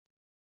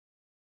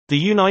The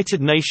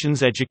United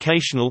Nations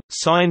Educational,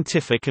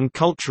 Scientific and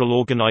Cultural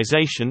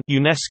Organization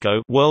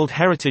 (UNESCO) World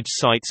Heritage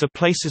Sites are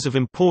places of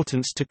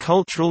importance to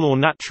cultural or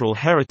natural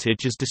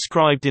heritage as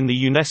described in the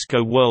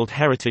UNESCO World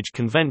Heritage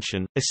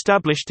Convention,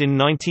 established in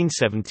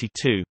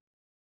 1972.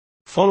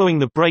 Following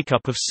the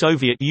breakup of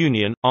Soviet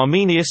Union,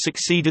 Armenia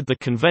succeeded the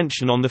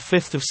convention on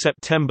 5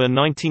 September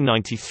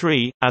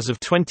 1993. As of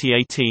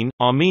 2018,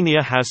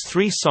 Armenia has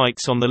 3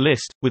 sites on the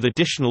list, with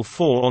additional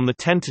 4 on the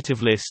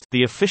tentative list,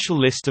 the official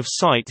list of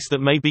sites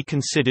that may be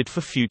considered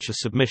for future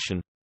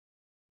submission.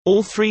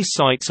 All 3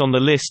 sites on the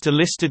list are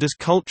listed as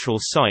cultural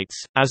sites,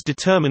 as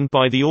determined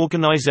by the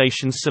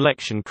organization's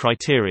selection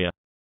criteria.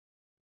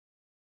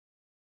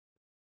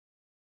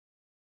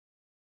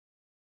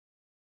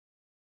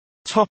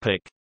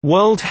 Topic: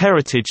 World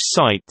Heritage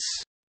Sites.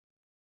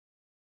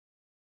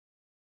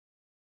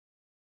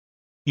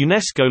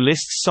 UNESCO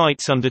lists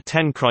sites under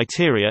 10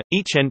 criteria,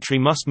 each entry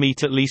must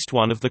meet at least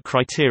one of the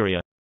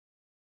criteria.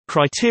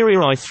 Criteria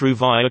I through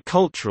V are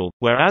cultural,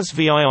 whereas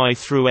VII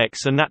through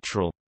X are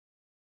natural.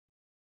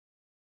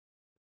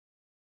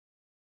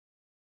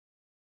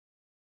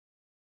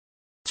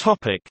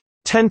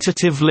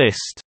 Tentative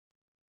list.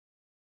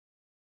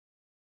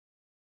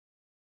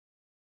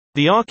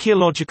 The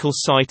archaeological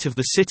site of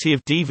the city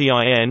of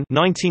Dvin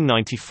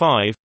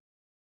 1995,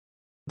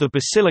 the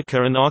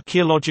basilica and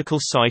archaeological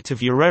site of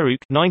Uraruk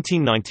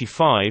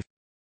 1995,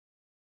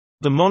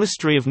 the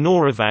monastery of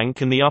Noravank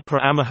and the Upper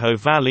Amaho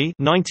Valley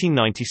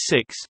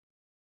 1996,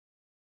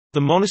 the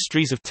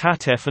monasteries of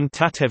Tatef and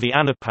Tatevi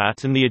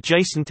Anapat and the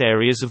adjacent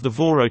areas of the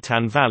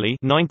Vorotan Valley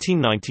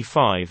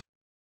 1995.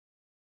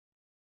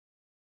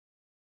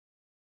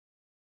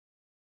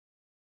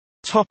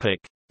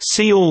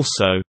 See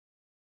also: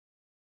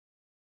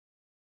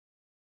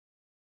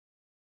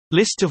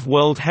 List of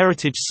World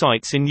Heritage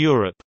Sites in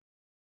Europe.